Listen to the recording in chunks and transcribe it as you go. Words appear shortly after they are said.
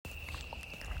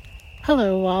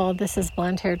Hello, wall. This is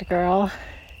blonde-haired girl.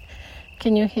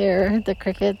 Can you hear the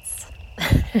crickets?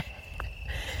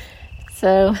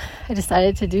 So I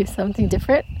decided to do something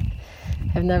different.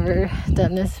 I've never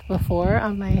done this before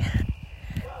on my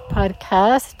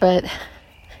podcast, but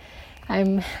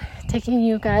I'm taking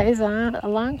you guys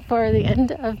along for the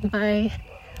end of my,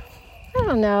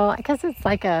 I guess it's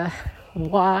like a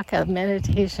walk, a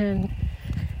meditation.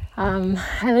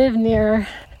 I live near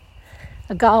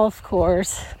a golf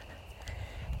course,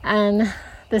 and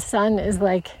the sun is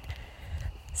like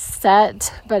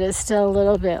set, but it's still a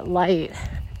little bit light.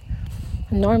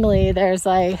 Normally there's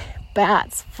like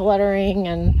bats fluttering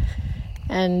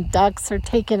and ducks are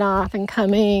taking off and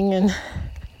coming, and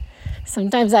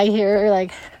sometimes I hear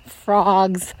like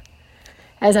frogs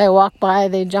as I walk by.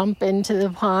 They jump into the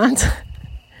pond.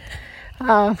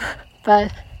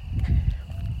 But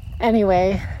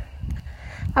anyway,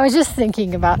 I was just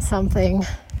thinking about something.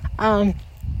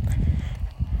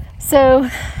 So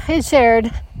I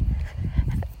shared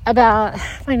about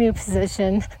my new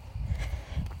position,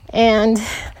 and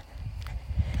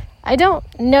I don't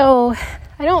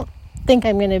think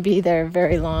I'm going to be there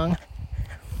very long.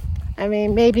 I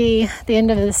mean, maybe the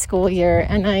end of the school year,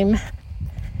 and I'm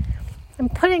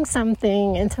putting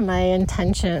something into my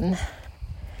intention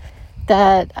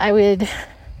that I would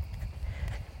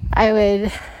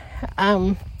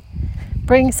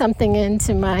bring something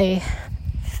into my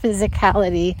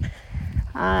physicality,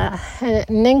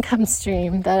 an income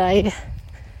stream that I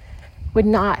would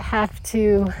not have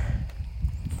to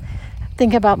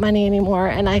think about money anymore,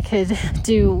 and I could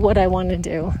do what I want to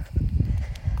do,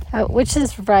 which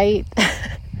is write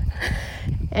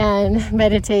and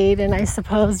meditate, and I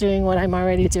suppose doing what I'm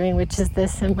already doing, which is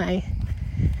this in my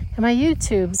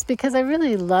YouTubes, because I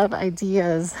really love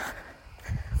ideas.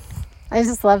 I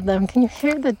just love them. Can you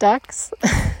hear the ducks?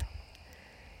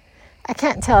 I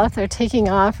can't tell if they're taking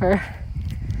off or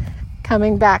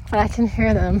coming back, but I can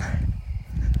hear them.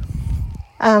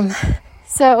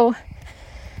 So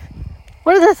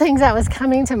one of the things that was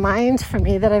coming to mind for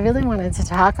me that I really wanted to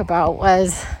talk about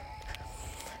was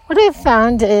what I've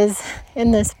found is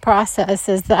in this process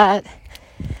is that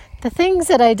the things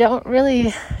that I don't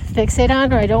really fixate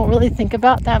on or I don't really think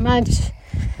about that much,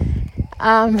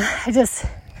 I just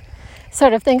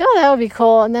sort of think, oh, that would be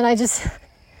cool. And then I just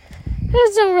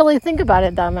don't really think about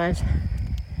it that much.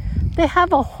 They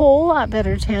have a whole lot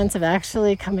better chance of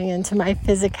actually coming into my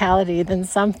physicality than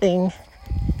something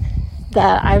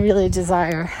that I really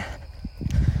desire.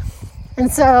 And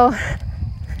so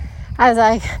I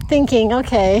was thinking,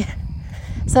 okay,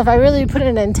 so if I really put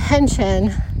an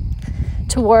intention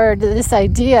toward this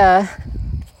idea,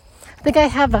 I think I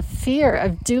have a fear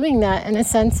of doing that in a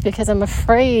sense because I'm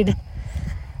afraid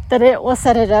that it will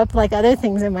set it up like other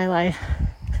things in my life.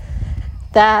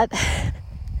 That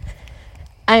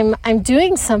I'm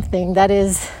doing something that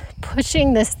is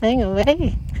pushing this thing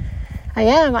away. I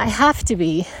have to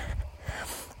be.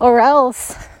 Or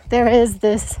else there is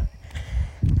this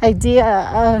idea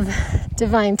of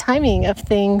divine timing of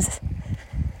things.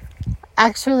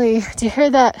 Actually, do you hear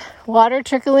that water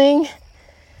trickling?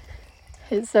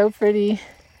 It's so pretty.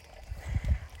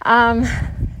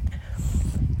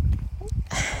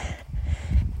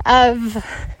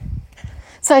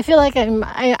 So I feel like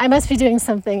I must be doing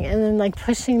something and then like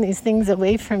pushing these things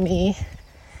away from me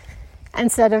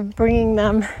instead of bringing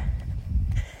them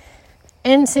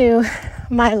into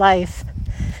my life.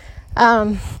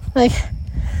 Like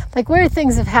where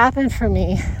things have happened for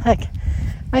me, like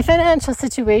my financial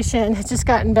situation has just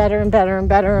gotten better and better and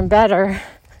better and better.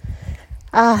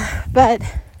 But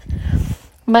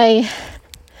my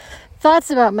thoughts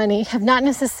about money have not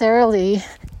necessarily,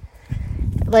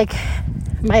 like,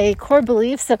 my core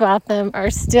beliefs about them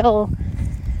are still,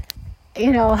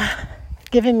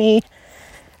 giving me,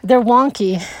 they're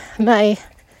wonky, my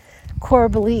core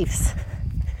beliefs.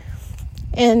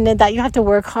 And that you have to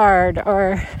work hard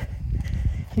or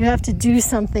you have to do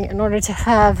something in order to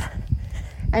have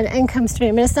an income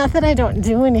stream. And it's not that I don't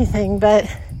do anything, but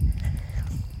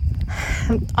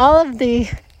all of the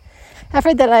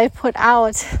effort that I put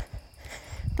out,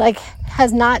 like,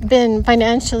 has not been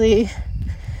financially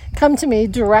come to me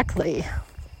directly.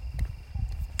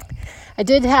 I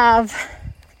did have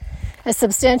a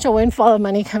substantial windfall of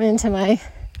money come into my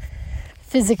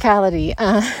physicality,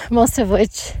 most of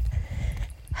which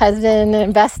has been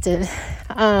invested.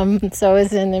 So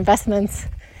is in investments,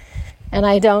 and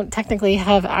I don't technically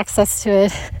have access to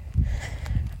it.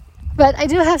 But I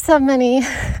do have some money,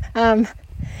 and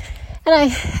I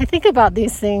think about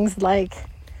these things like,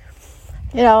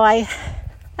 I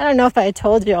don't know if I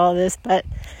told you all this, but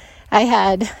I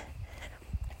had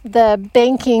the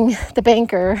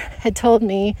banker had told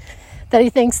me that he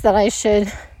thinks that I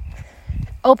should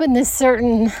open this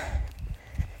certain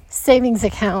savings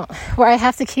account where I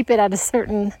have to keep it at a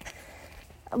certain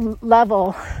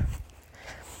level.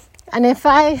 And if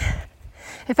I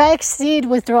exceed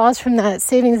withdrawals from that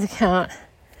savings account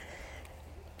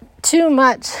too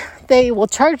much, they will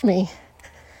charge me.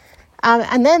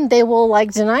 And then they will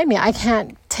deny me. I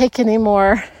can't take any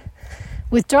more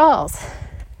withdrawals.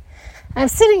 I'm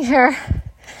sitting here,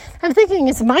 I'm thinking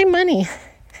it's my money.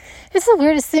 It's the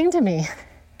weirdest thing to me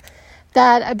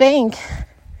that a bank,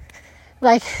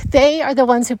 they are the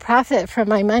ones who profit from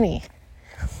my money.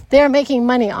 They're making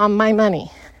money on my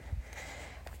money.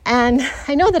 And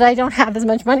I know that I don't have as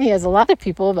much money as a lot of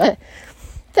people, but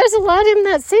there's a lot in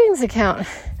that savings account.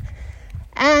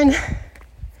 And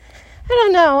I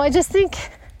don't know, I just think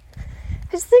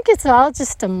it's all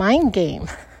just a mind game.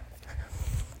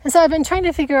 And so I've been trying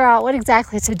to figure out what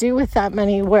exactly to do with that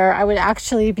money where I would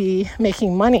actually be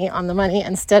making money on the money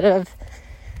instead of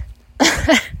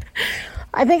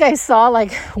I think I saw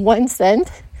 1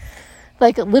 cent,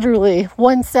 literally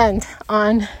 1 cent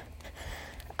on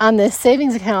this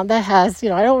savings account that has,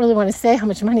 I don't really want to say how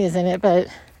much money is in it, but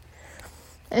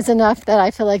it's enough that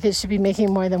I feel like it should be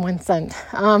making more than 1 cent.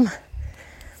 And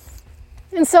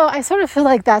so I sort of feel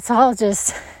like that's all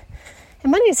just,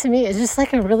 and money to me is just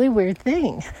a really weird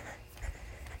thing.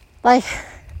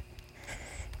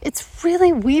 It's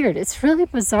really weird. It's really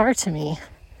bizarre to me.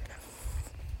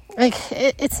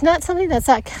 It's not something that's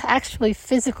actually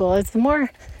physical. It's more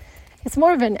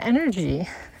of an energy.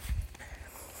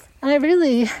 And I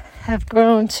really have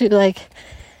grown to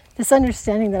this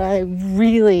understanding that I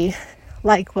really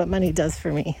like what money does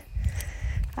for me.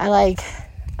 I like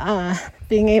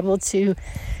being able to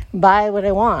buy what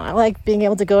I want. I like being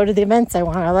able to go to the events I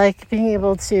want. I like being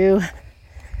able to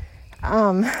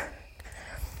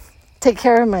take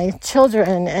care of my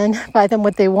children and buy them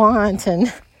what they want.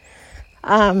 And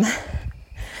I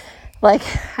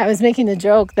was making the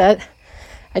joke that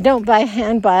I don't buy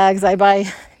handbags. I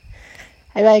buy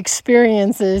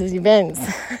experiences, events.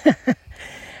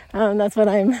 That's what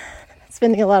I'm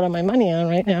spending a lot of my money on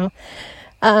right now.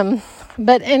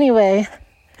 But anyway,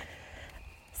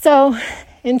 so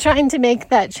in trying to make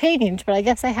that change, but I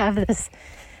guess I have this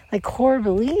core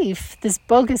belief, this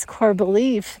bogus core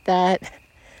belief that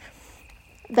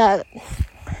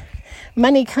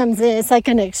money comes in, it's like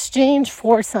an exchange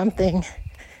for something.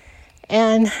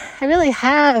 And I really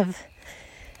have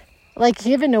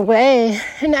given away,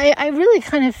 and I really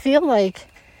kind of feel like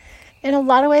in a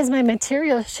lot of ways my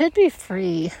material should be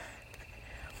free.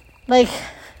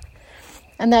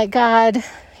 And that God,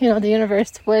 the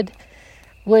universe would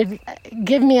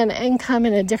give me an income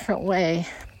in a different way.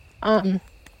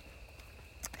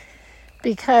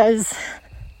 Because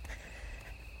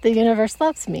the universe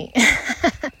loves me.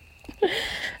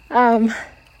 But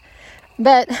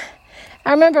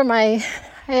I remember I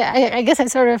guess I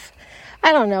sort of,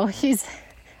 I don't know,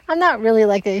 I'm not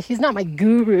really he's not my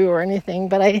guru or anything,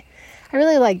 but I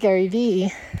really like Gary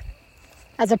Vee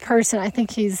as a person. I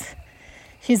think he's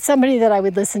somebody that I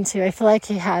would listen to. I feel like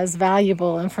he has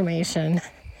valuable information.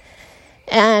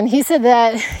 And he said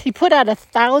that he put out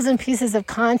 1,000 pieces of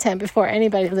content before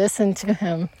anybody listened to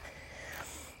him.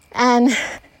 And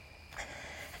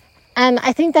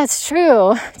I think that's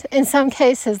true in some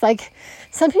cases.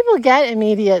 Some people get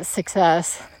immediate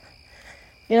success.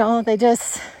 They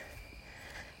just,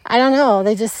 I don't know,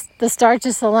 the stars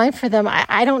just align for them.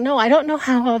 I don't know. I don't know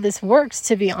how all this works,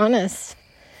 to be honest.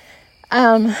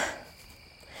 But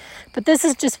this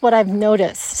is just what I've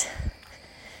noticed,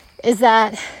 is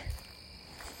that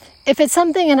if it's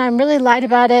something and I'm really light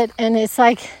about it, and it's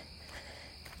I'm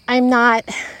not,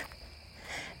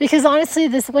 because honestly,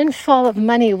 this windfall of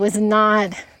money was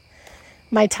not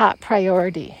my top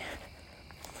priority.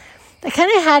 I kind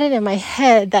of had it in my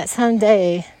head that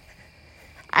someday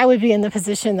I would be in the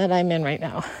position that I'm in right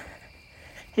now.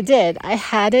 I did. I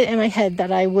had it in my head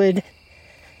that I would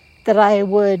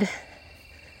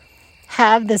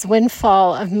have this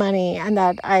windfall of money, and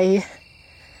that I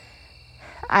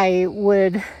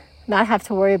would not have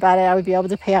to worry about it. I would be able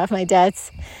to pay off my debts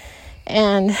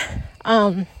and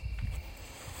all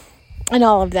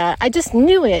of that. I just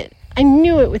knew it. I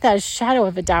knew it without a shadow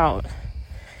of a doubt.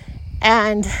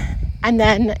 And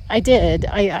then I did.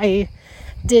 I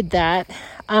did that.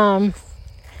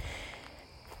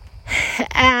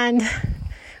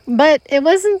 But it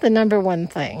wasn't the number one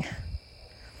thing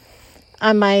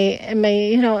on my,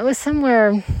 it was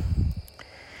somewhere,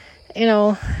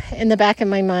 in the back of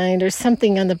my mind, or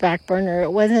something on the back burner.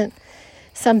 It wasn't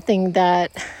something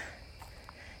that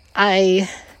I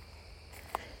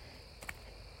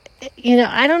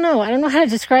I don't know how to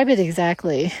describe it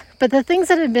exactly, but the things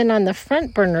that have been on the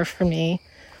front burner for me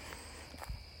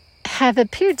have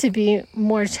appeared to be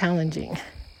more challenging.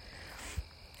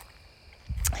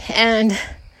 And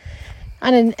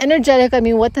on an energetic,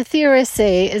 what the theorists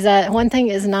say is that one thing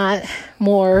is not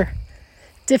more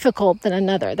difficult than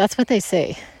another. That's what they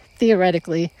say.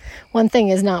 Theoretically, one thing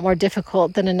is not more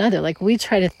difficult than another. Like we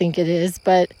try to think it is,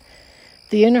 but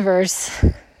the universe,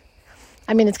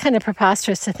 it's kind of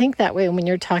preposterous to think that way when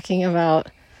you're talking about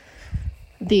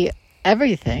the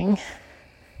everything.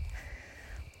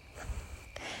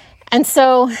 And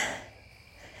so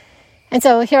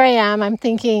here I am, I'm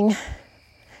thinking,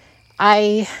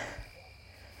 I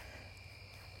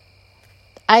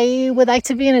would like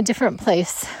to be in a different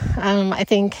place. I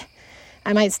think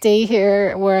I might stay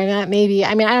here where I'm at maybe.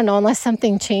 I don't know, unless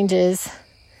something changes,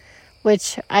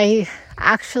 which I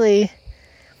actually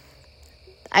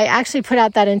put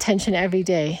out that intention every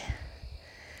day.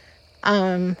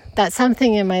 That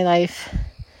something in my life,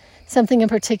 something in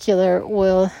particular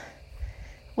will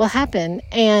happen.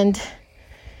 And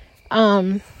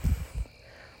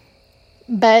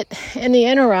but in the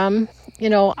interim,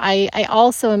 I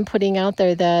also am putting out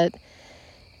there that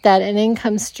an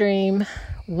income stream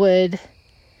would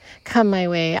come my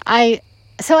way.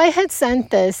 So I had sent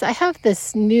this. I have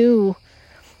this new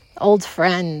old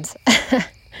friend.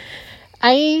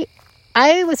 I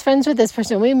was friends with this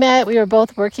person. We met. We were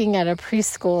both working at a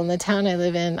preschool in the town I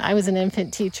live in. I was an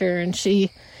infant teacher, and she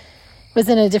was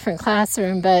in a different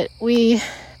classroom. But we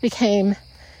became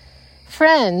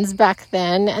friends back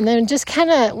then, and then just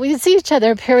we'd see each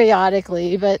other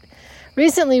periodically. But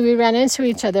recently, we ran into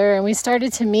each other, and we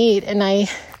started to meet. And I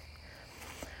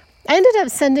ended up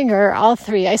sending her all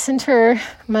three. I sent her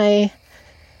my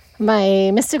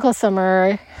Mystical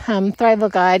Summer Thrival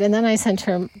Guide, and then I sent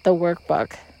her the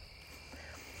workbook.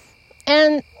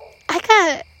 And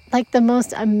I got the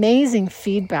most amazing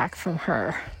feedback from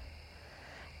her.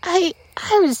 I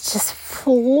was just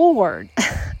floored.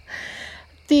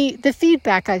 The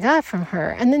feedback I got from her.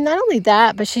 And then not only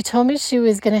that, but she told me she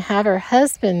was going to have her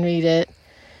husband read it.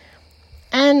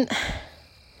 And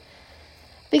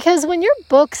because when your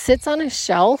book sits on a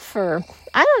shelf for,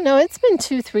 it's been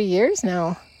 2-3 years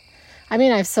now.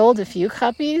 I've sold a few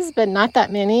copies, but not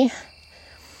that many.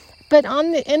 But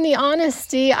in the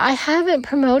honesty, I haven't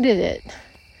promoted it.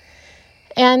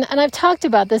 And I've talked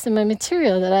about this in my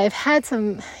material, that I've had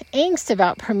some angst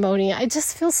about promoting it. I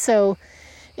just feel so,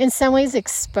 in some ways,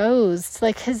 exposed.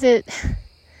 Because it's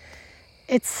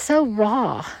so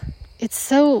raw. It's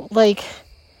so,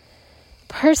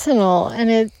 personal. And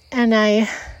it's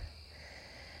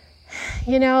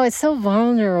so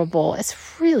vulnerable.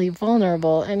 It's really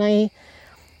vulnerable. And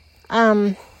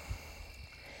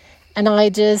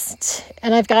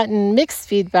I've gotten mixed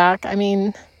feedback.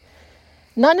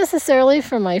 Not necessarily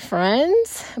from my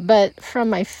friends, but from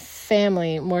my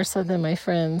family more so than my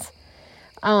friends.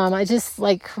 I just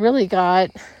really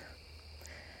got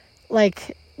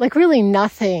really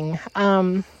nothing.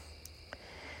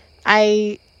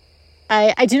 I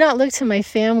do not look to my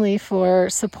family for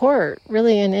support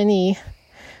really in any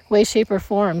way, shape, or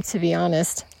form, to be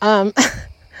honest. I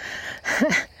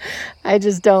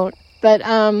just don't. But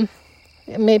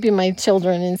maybe my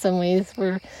children in some ways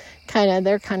they're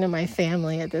kind of my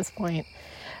family at this point.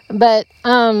 But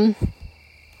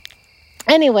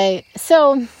anyway,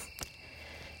 so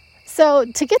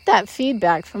to get that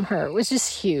feedback from her was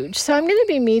just huge. So I'm going to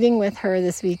be meeting with her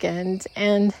this weekend,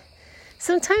 and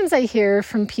sometimes I hear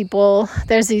from people,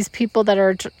 there's these people that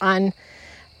are on,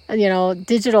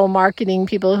 digital marketing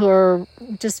people who are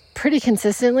just pretty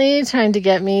consistently trying to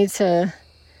get me to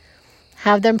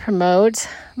have them promote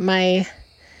my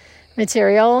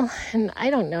material. And I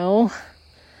don't know.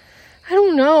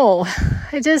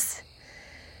 I just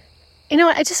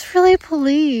really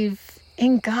believe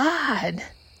in God.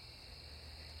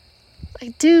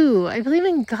 I do. I believe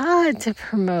in God to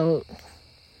promote.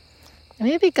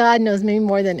 Maybe God knows me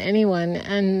more than anyone,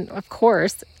 and of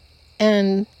course,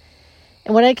 and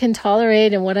what I can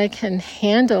tolerate and what I can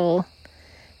handle,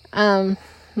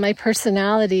 my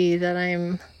personality that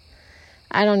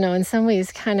I don't know, in some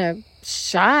ways kind of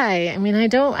shy. I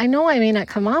know I may not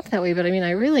come off that way, but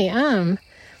I really am.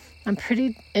 I'm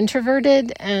pretty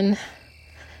introverted and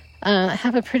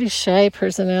have a pretty shy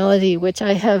personality, which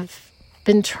I have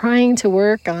been trying to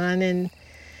work on and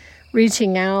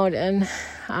reaching out and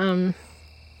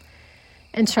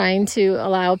trying to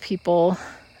allow people,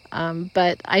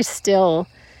 but I still,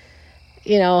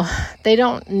 they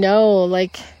don't know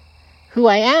who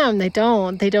I am. They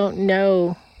don't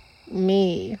know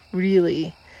me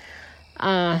really.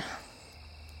 I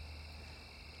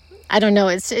I don't know.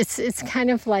 It's kind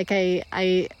of like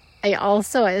I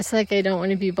also, it's like I don't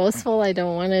want to be boastful. I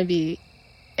don't want to be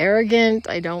arrogant.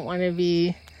 I just want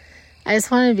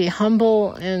to be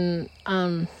humble. And,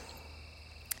 but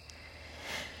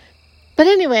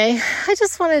anyway, I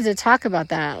just wanted to talk about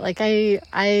that. Like I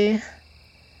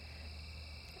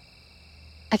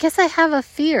guess I have a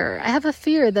fear. I have a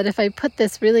fear that if I put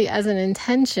this really as an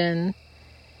intention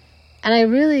and I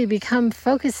really become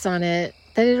focused on it,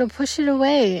 that it'll push it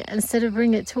away instead of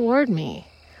bring it toward me.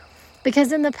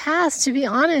 Because in the past, to be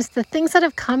honest, the things that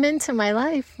have come into my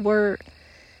life were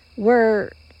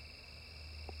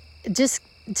just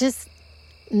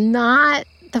not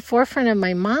the forefront of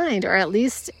my mind, or at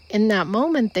least in that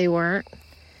moment they weren't.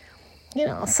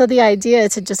 So the idea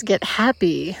to just get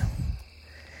happy,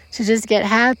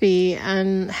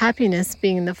 and happiness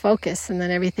being the focus, and then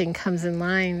everything comes in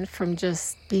line from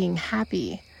just being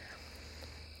happy.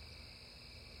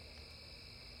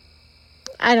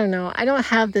 I don't know. I don't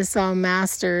have this all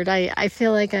mastered. I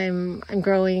feel like I'm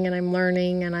growing and I'm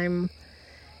learning and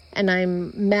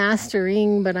I'm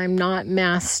mastering, but I'm not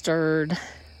mastered.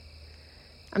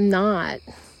 I'm not.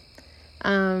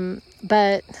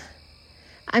 But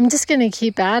I'm just going to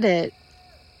keep at it,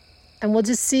 and we'll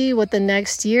just see what the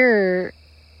next year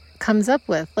comes up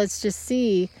with. Let's just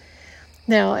see.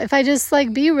 Now, if I just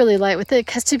be really light with it,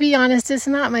 because to be honest, it's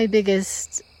not my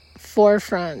biggest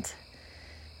forefront.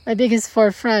 My biggest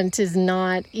forefront is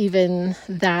not even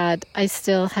that I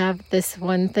still have this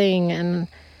one thing. And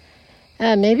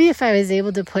maybe if I was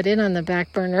able to put it on the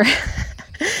back burner,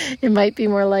 it might be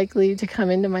more likely to come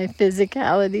into my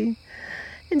physicality.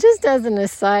 And just as an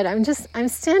aside, I'm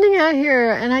standing out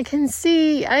here and I can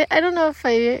see, I don't know if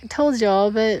I told y'all,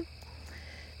 but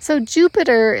so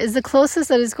Jupiter is the closest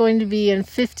that it's going to be in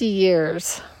 50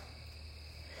 years.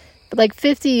 But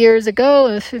 50 years ago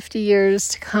and 50 years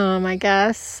to come, I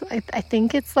guess. I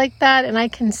think it's like that, and I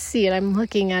can see it. I'm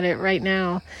looking at it right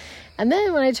now. And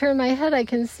then when I turn my head, I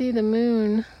can see the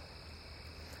moon.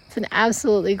 It's an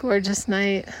absolutely gorgeous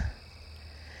night.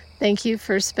 Thank you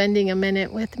for spending a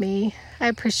minute with me. I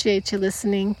appreciate you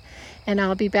listening, and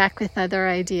I'll be back with other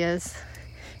ideas.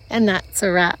 And that's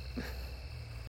a wrap.